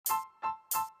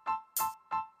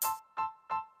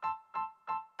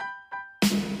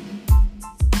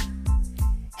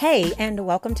Hey, and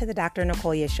welcome to the Dr.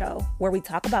 Nicolia Show, where we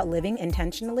talk about living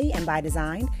intentionally and by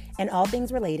design and all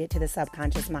things related to the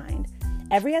subconscious mind.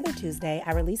 Every other Tuesday,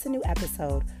 I release a new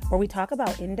episode where we talk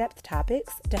about in-depth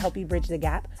topics to help you bridge the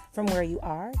gap from where you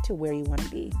are to where you want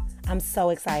to be. I'm so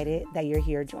excited that you're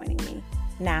here joining me.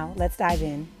 Now, let's dive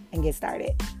in and get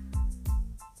started.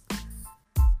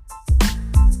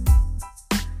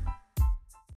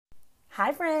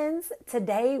 Hi friends,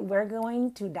 today we're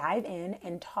going to dive in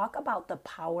and talk about the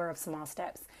power of small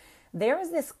steps. There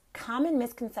is this common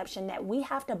misconception that we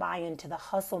have to buy into the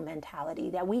hustle mentality,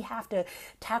 that we have to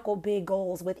tackle big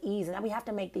goals with ease, and that we have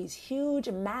to make these huge,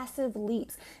 massive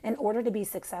leaps in order to be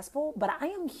successful. But I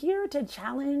am here to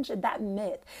challenge that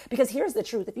myth, because here's the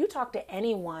truth. If you talk to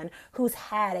anyone who's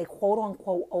had a quote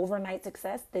unquote overnight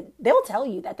success, they'll tell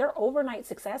you that their overnight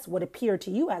success, would appear to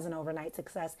you as an overnight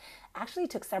success, actually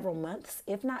took several months,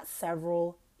 if not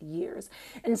several years.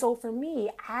 And so for me,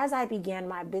 as I began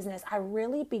my business, I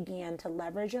really began to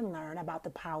leverage and learn about the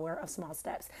power of small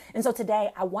steps. And so today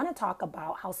I want to talk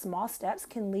about how small steps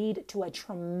can lead to a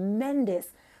tremendous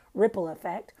ripple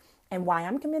effect and why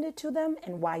I'm committed to them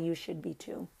and why you should be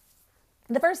too.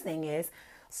 The first thing is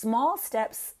small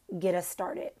steps get us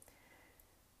started.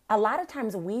 A lot of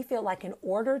times we feel like in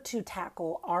order to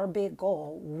tackle our big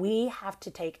goal, we have to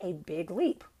take a big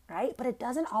leap. Right? But it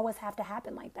doesn't always have to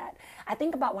happen like that. I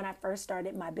think about when I first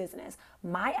started my business,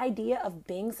 my idea of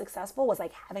being successful was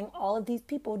like having all of these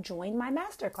people join my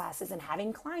master classes and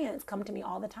having clients come to me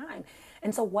all the time.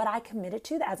 And so what I committed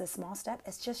to as a small step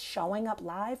is just showing up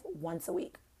live once a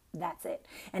week. That's it.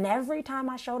 And every time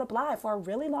I showed up live for a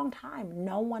really long time,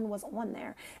 no one was on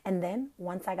there. And then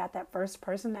once I got that first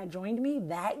person that joined me,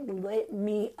 that lit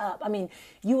me up. I mean,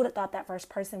 you would have thought that first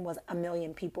person was a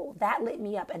million people. That lit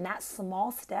me up. And that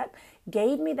small step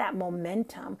gave me that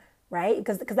momentum, right?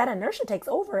 Because that inertia takes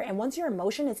over. And once you're in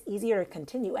motion, it's easier to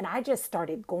continue. And I just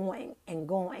started going and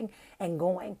going and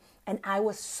going. And I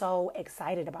was so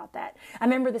excited about that. I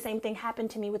remember the same thing happened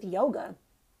to me with yoga.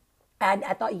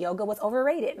 I thought yoga was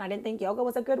overrated and I didn't think yoga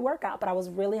was a good workout, but I was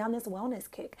really on this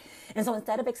wellness kick. And so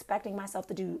instead of expecting myself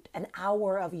to do an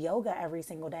hour of yoga every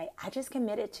single day, I just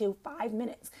committed to 5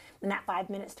 minutes. And that 5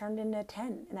 minutes turned into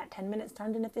 10, and that 10 minutes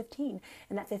turned into 15,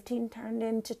 and that 15 turned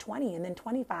into 20, and then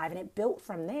 25. And it built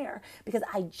from there because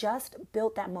I just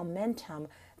built that momentum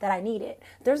that I needed.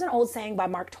 There's an old saying by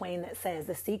Mark Twain that says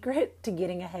the secret to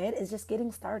getting ahead is just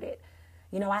getting started.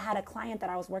 You know, I had a client that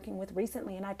I was working with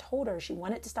recently and I told her she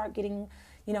wanted to start getting,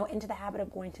 into the habit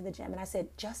of going to the gym. And I said,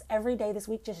 just every day this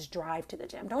week, just drive to the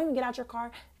gym. Don't even get out your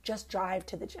car. Just drive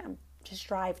to the gym. Just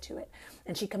drive to it.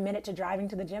 And she committed to driving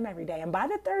to the gym every day. And by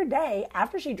the third day,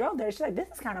 after she drove there, she's like, this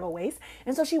is kind of a waste.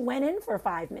 And so she went in for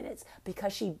 5 minutes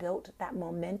because she built that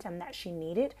momentum that she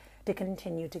needed to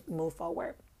continue to move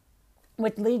forward.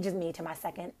 Which leads me to my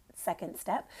second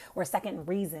step, or second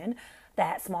reason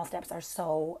that small steps are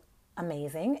so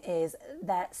amazing, is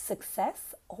that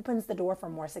success opens the door for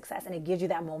more success, and it gives you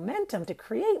that momentum to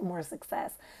create more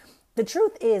success. The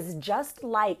truth is, just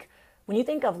like when you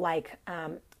think of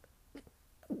the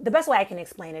best way I can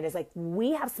explain it is like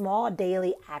we have small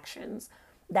daily actions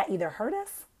that either hurt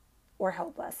us or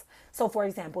help us. So for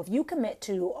example, if you commit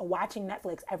to watching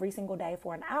Netflix every single day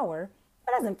for an hour,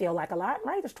 that doesn't feel like a lot,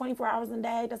 right? There's 24 hours in a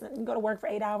day. You go to work for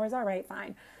 8 hours. All right,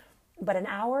 fine. But an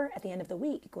hour at the end of the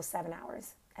week equals 7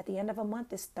 hours. At the end of a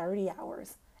month is 30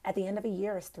 hours. At the end of a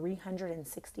year is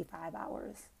 365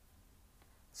 hours.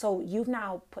 So you've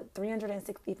now put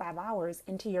 365 hours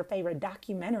into your favorite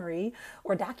documentary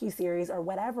or docuseries or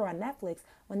whatever on Netflix,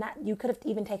 when that you could have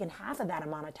even taken half of that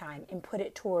amount of time and put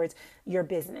it towards your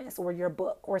business or your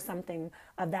book or something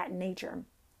of that nature.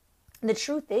 The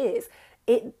truth is,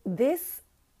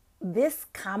 this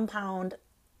compound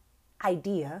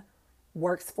idea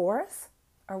works for us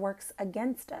or works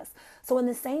against us. So in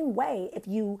the same way, if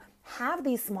you have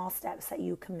these small steps that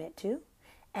you commit to,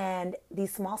 and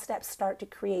these small steps start to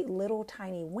create little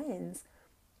tiny wins,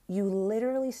 you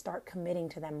literally start committing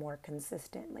to them more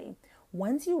consistently.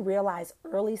 Once you realize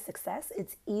early success,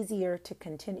 it's easier to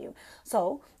continue.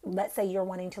 So let's say you're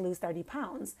wanting to lose 30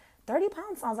 pounds. 30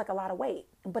 pounds sounds like a lot of weight,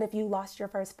 but if you lost your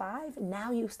first 5,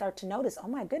 now you start to notice, oh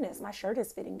my goodness, my shirt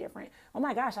is fitting different. Oh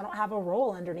my gosh, I don't have a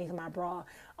roll underneath my bra.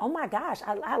 Oh my gosh,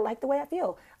 I like the way I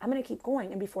feel. I'm going to keep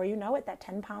going. And before you know it, that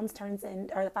 10 pounds turns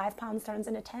in, or the 5 pounds turns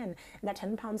into 10, and that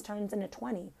 10 pounds turns into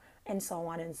 20, and so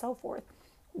on and so forth.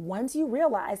 Once you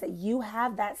realize that you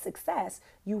have that success,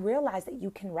 you realize that you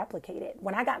can replicate it.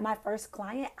 When I got my first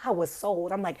client, I was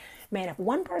sold. I'm like, man, if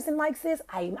one person likes this,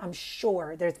 I'm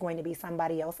sure there's going to be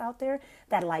somebody else out there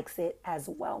that likes it as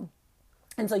well.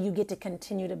 And so you get to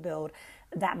continue to build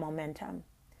that momentum.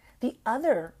 The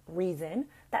other reason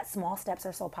that small steps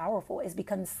are so powerful is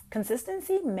because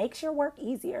consistency makes your work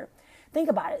easier. Think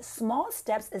about it. Small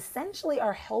steps essentially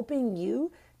are helping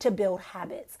you to build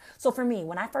habits. So for me,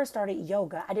 when I first started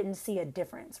yoga, I didn't see a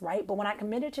difference, right? But when I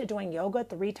committed to doing yoga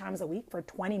 3 times a week for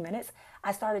 20 minutes,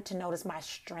 I started to notice my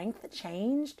strength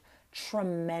changed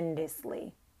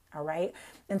tremendously. All right.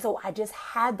 And so I just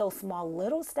had those small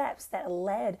little steps that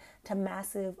led to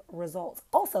massive results.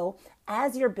 Also,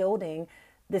 as you're building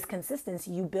this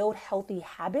consistency, you build healthy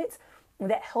habits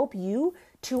that help you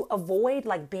to avoid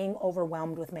like being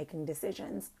overwhelmed with making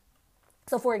decisions.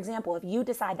 So for example, if you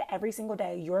decide that every single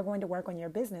day you're going to work on your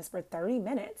business for 30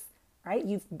 minutes, right?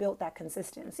 You've built that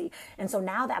consistency. And so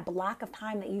now that block of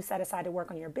time that you set aside to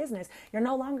work on your business, you're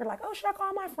no longer like, oh, should I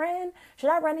call my friend? Should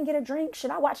I run and get a drink?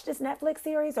 Should I watch this Netflix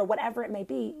series or whatever it may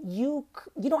be? You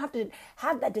don't have to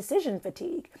have that decision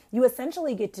fatigue. You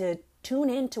essentially get to tune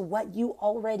into what you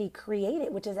already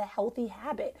created, which is a healthy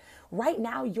habit. Right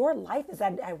now, your life is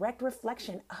a direct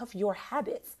reflection of your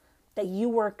habits that you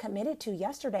were committed to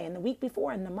yesterday and the week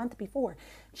before and the month before.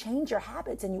 Change your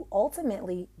habits and you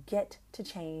ultimately get to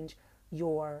change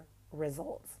your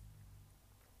results.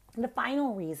 And the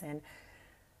final reason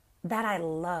that I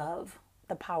love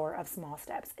the power of small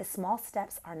steps is small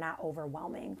steps are not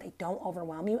overwhelming. They don't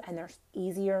overwhelm you and they're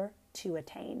easier to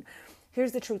attain.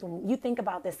 Here's the truth. When you think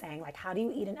about this saying, like, how do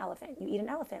you eat an elephant? You eat an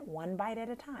elephant one bite at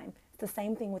a time. It's the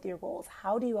same thing with your goals.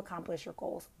 How do you accomplish your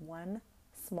goals? One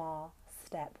small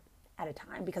step at a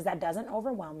time, because that doesn't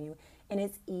overwhelm you and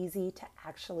it's easy to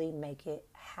actually make it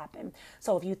happen.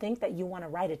 So if you think that you want to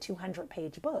write a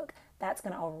 200-page book, that's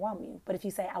going to overwhelm you. But if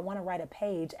you say, I want to write a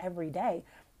page every day,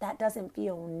 that doesn't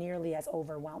feel nearly as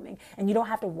overwhelming. And you don't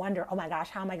have to wonder, oh my gosh,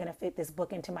 how am I going to fit this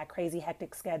book into my crazy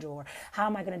hectic schedule? Or how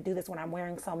am I going to do this when I'm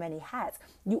wearing so many hats?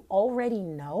 You already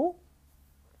know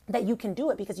that you can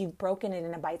do it because you've broken it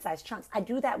into bite-sized chunks. I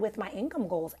do that with my income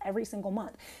goals every single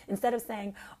month. Instead of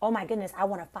saying, oh my goodness, I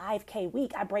want a 5K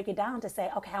week, I break it down to say,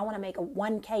 okay, I want to make a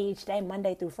 1K each day,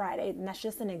 Monday through Friday. And that's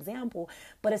just an example.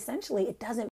 But essentially, it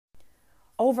doesn't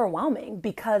overwhelming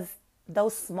because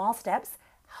those small steps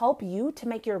help you to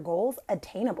make your goals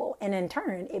attainable. And in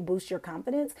turn, it boosts your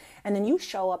confidence. And then you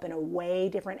show up in a way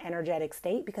different energetic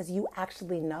state because you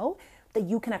actually know that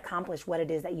you can accomplish what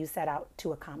it is that you set out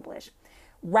to accomplish.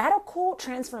 Radical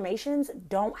transformations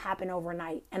don't happen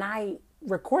overnight. And I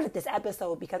recorded this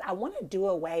episode because I want to do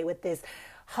away with this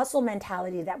hustle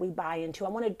mentality that we buy into. I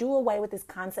want to do away with this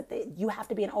concept that you have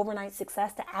to be an overnight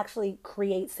success to actually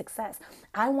create success.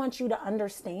 I want you to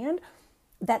understand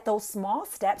that those small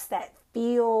steps that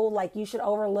feel like you should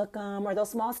overlook them, or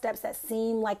those small steps that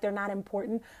seem like they're not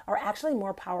important, are actually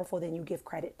more powerful than you give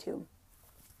credit to.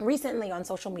 Recently on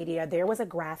social media, there was a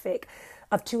graphic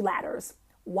of 2 ladders.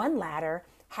 One ladder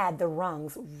had the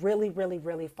rungs really, really,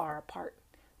 really far apart.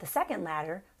 The second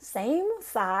ladder, same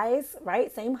size,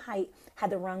 right? Same height, had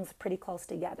the rungs pretty close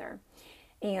together.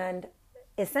 And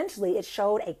essentially it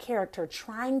showed a character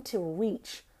trying to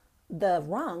reach the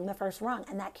rung, the first rung,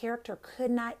 and that character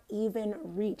could not even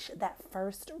reach that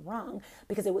first rung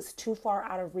because it was too far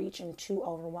out of reach and too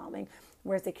overwhelming.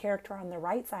 Whereas the character on the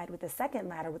right side with the second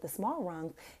ladder with the small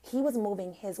rungs, he was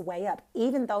moving his way up.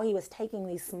 Even though he was taking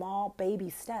these small baby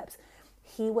steps,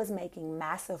 he was making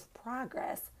massive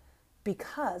progress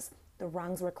because the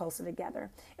rungs were closer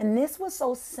together. And this was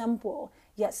so simple,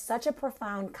 yet such a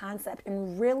profound concept,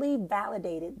 and really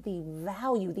validated the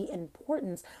value, the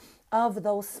importance of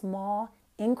those small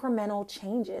incremental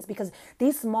changes, because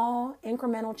these small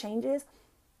incremental changes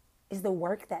is the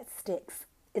work that sticks.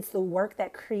 It's the work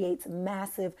that creates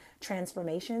massive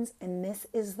transformations. And this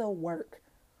is the work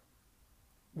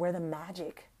where the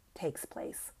magic takes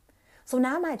place. So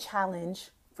now my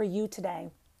challenge for you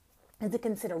today is to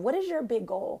consider, what is your big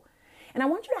goal? And I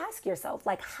want you to ask yourself,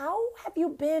 like, how have you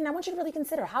been? I want you to really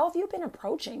consider, how have you been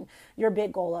approaching your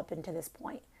big goal up until this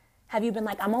point? Have you been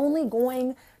like, I'm only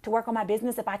going to work on my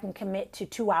business if I can commit to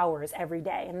 2 hours every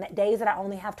day. And the days that I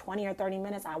only have 20 or 30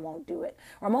 minutes, I won't do it.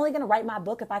 Or I'm only going to write my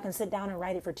book if I can sit down and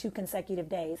write it for 2 consecutive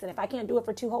days. And if I can't do it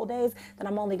for 2 whole days, then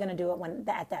I'm only going to do it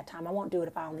at that time. I won't do it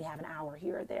if I only have an hour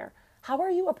here or there. How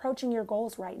are you approaching your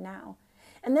goals right now?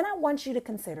 And then I want you to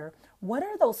consider, what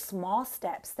are those small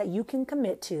steps that you can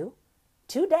commit to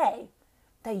today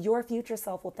that your future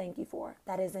self will thank you for,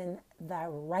 that is in the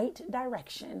right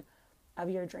direction of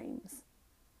your dreams?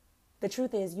 The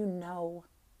truth is, you know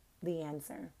the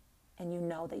answer, and you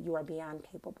know that you are beyond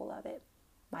capable of it.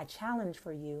 My challenge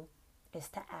for you is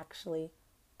to actually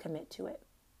commit to it.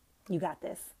 You got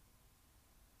this.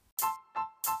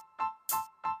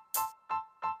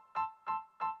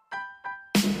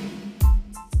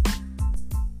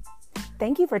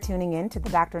 Thank you for tuning in to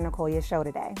the Dr. Nicolia Show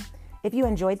today. If you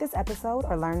enjoyed this episode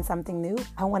or learned something new,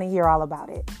 I want to hear all about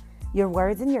it. Your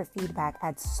words and your feedback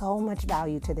add so much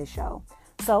value to this show.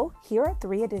 So here are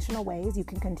 3 additional ways you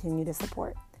can continue to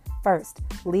support. First,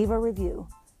 leave a review.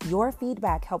 Your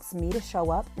feedback helps me to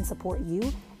show up and support you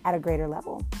at a greater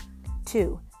level.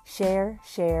 2, share.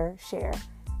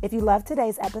 If you loved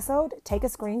today's episode, take a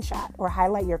screenshot or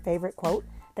highlight your favorite quote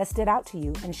that stood out to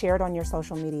you and share it on your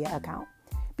social media account.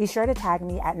 Be sure to tag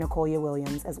me at Nicolia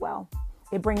Williams as well.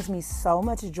 It brings me so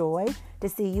much joy to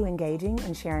see you engaging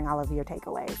and sharing all of your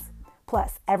takeaways.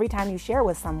 Plus, every time you share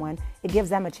with someone, it gives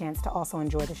them a chance to also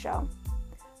enjoy the show.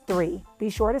 3,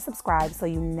 be sure to subscribe so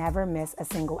you never miss a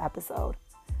single episode.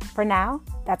 For now,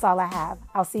 that's all I have.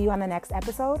 I'll see you on the next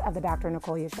episode of the Dr.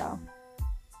 Nicolia Show.